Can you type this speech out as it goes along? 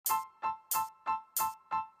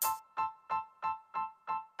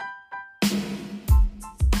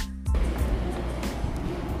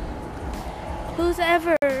who's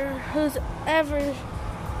ever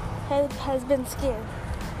has been scared.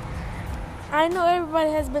 I know everybody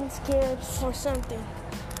has been scared for something.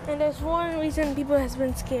 And there's one reason people has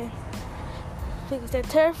been scared. Because they're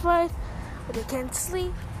terrified, or they can't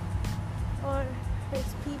sleep, or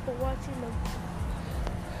there's people watching them.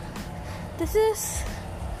 This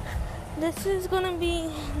is gonna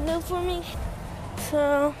be new for me.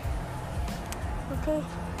 So, okay.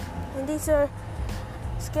 And these are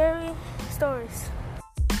scary stories.